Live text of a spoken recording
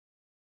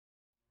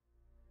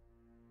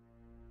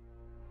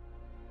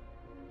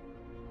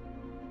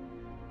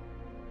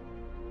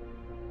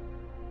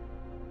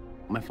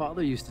My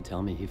father used to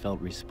tell me he felt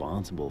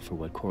responsible for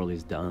what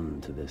Corley's done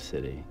to this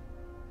city.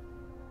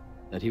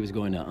 That he was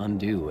going to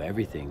undo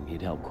everything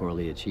he'd helped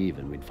Corley achieve,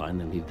 and we'd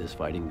finally leave this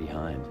fighting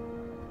behind.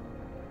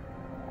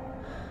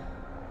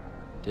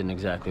 Didn't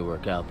exactly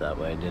work out that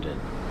way, did it?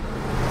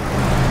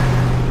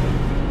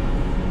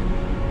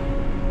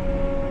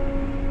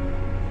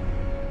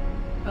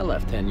 I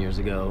left 10 years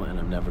ago, and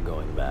I'm never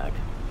going back.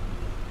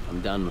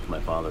 I'm done with my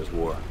father's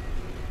war.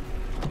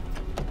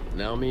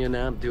 Now me and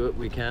Amp do what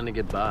we can to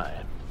get by.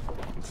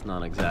 It's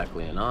not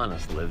exactly an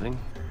honest living.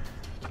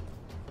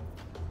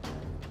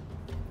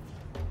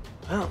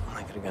 Well,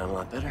 I could have gone a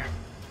lot better.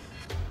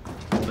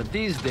 But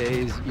these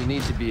days, you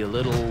need to be a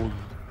little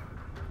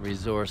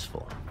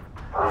resourceful.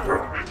 Could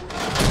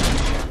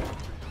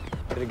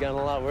have gone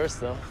a lot worse,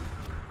 though.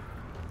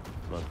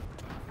 Look.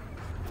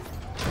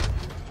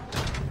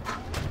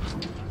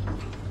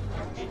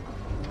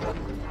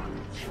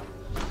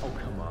 Oh,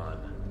 come on.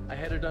 I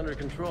had it under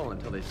control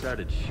until they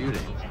started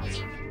shooting.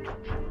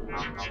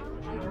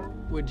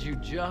 Would you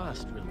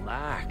just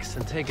relax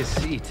and take a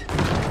seat?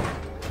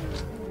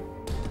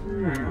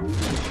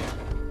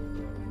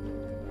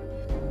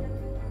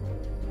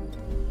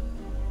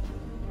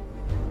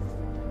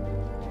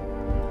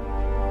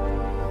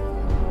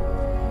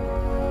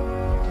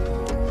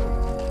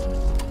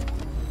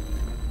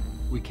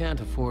 We can't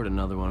afford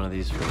another one of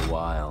these for a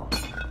while.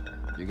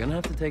 You're gonna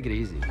have to take it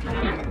easy.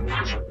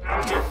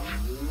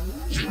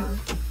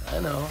 I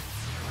know.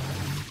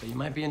 But you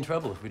might be in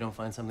trouble if we don't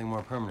find something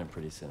more permanent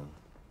pretty soon.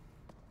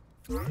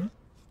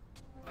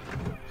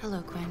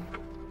 Hello, Quinn.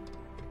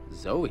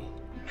 Zoe.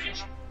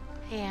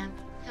 Hey, Amp.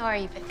 How are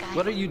you, big guy?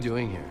 What are you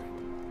doing here?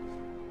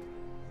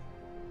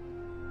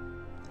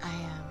 I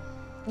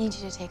need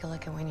you to take a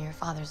look at one of your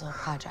father's old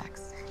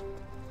projects.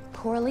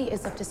 Corley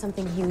is up to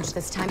something huge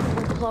this time.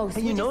 We're close.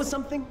 Hey, you know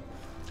something?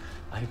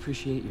 I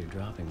appreciate your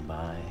dropping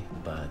by,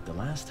 but the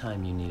last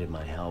time you needed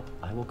my help,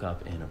 I woke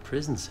up in a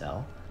prison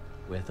cell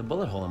with a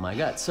bullet hole in my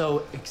gut.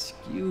 So,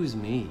 excuse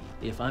me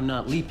if I'm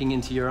not leaping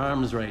into your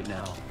arms right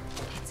now.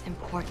 It's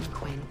important,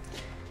 Quinn.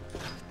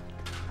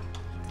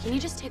 Can you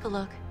just take a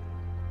look?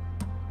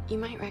 You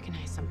might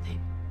recognize something.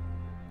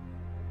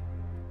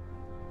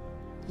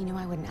 You know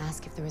I wouldn't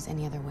ask if there was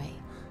any other way.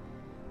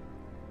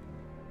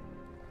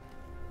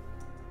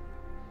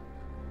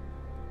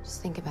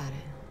 Just think about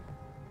it.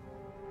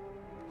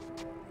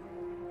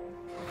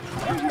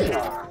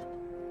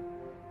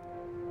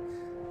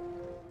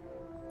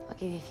 I'll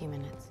give you a few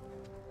minutes.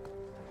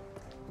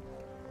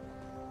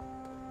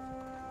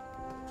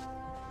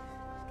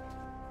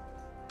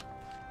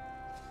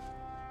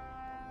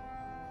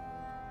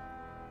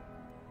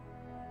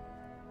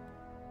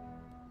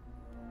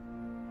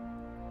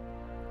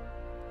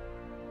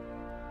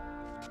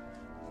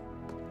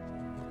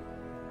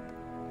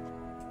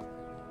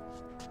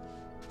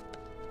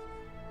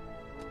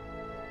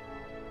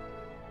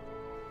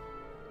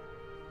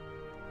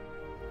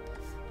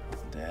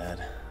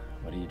 Dad,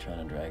 what are you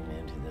trying to drag me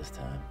into this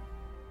time?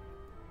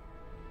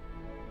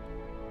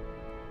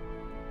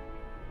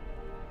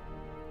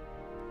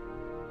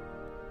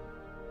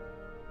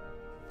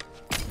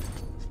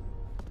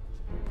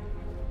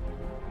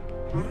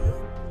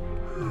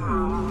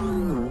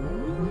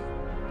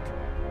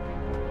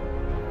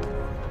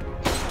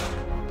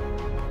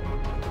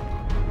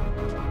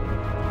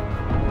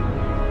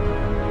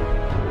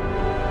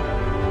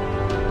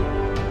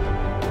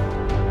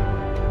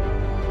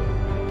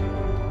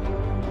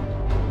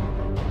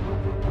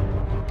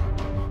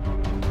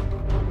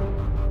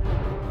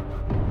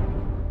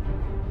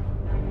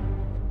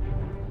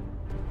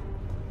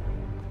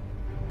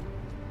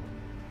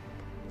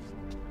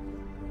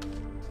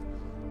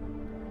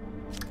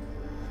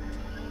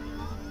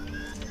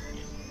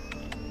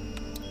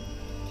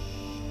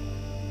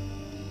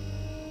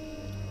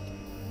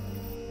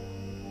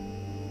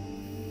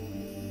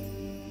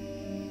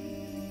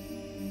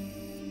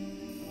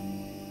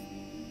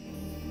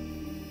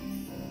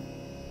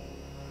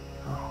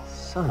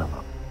 Son of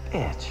a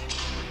bitch.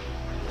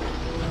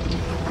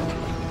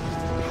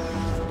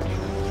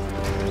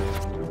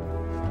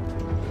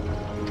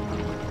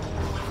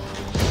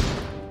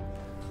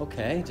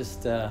 Okay,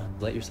 just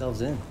let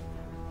yourselves in.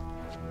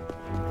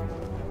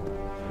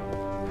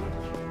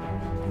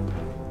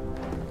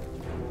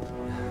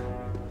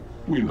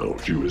 We know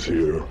she was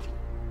here.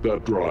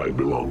 That drive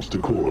belongs to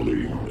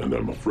Corley, and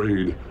I'm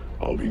afraid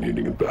I'll be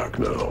needing it back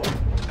now.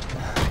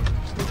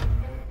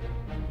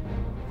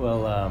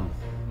 Well,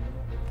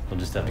 we'll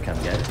just have to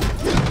come get it.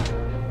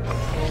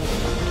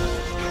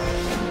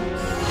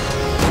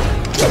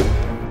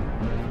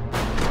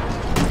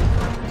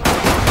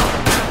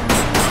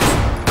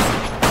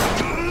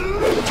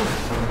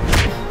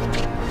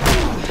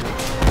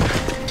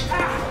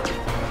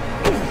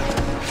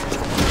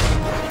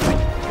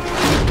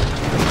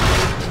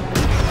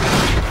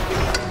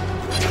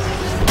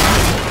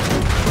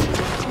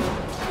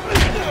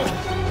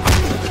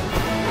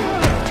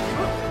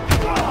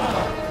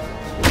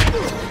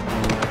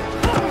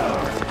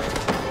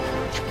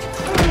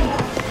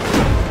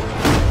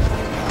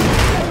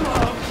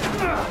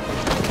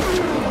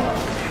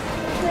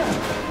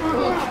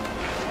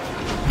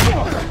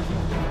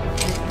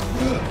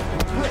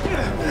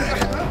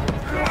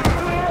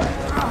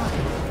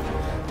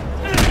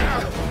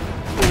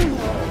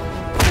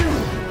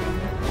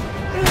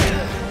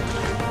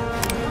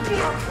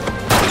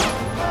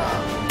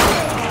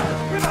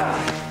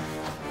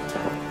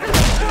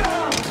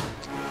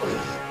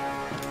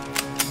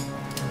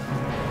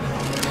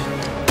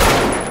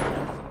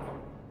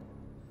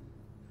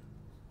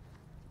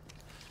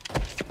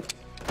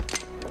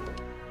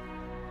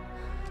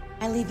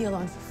 I leave you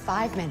alone for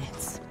 5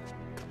 minutes.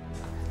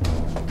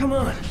 Come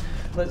on,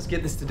 let's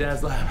get this to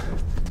Dad's lab. Come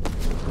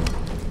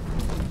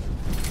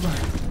on.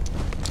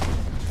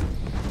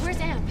 Where's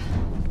Amp?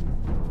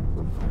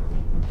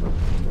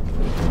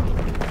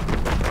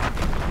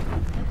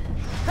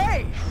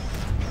 Hey!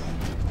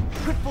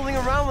 Quit fooling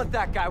around with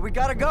that guy. We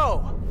gotta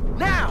go.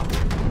 Now!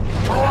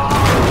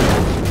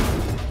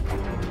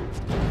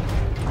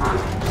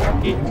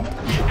 Amp!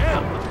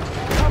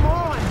 Come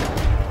on!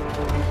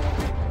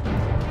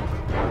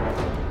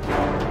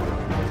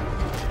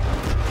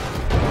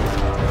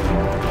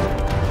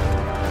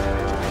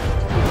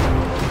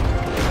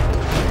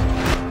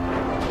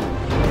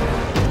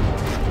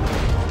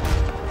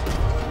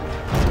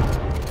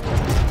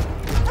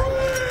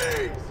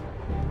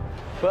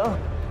 Well,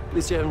 at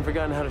least you haven't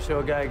forgotten how to show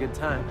a guy a good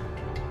time.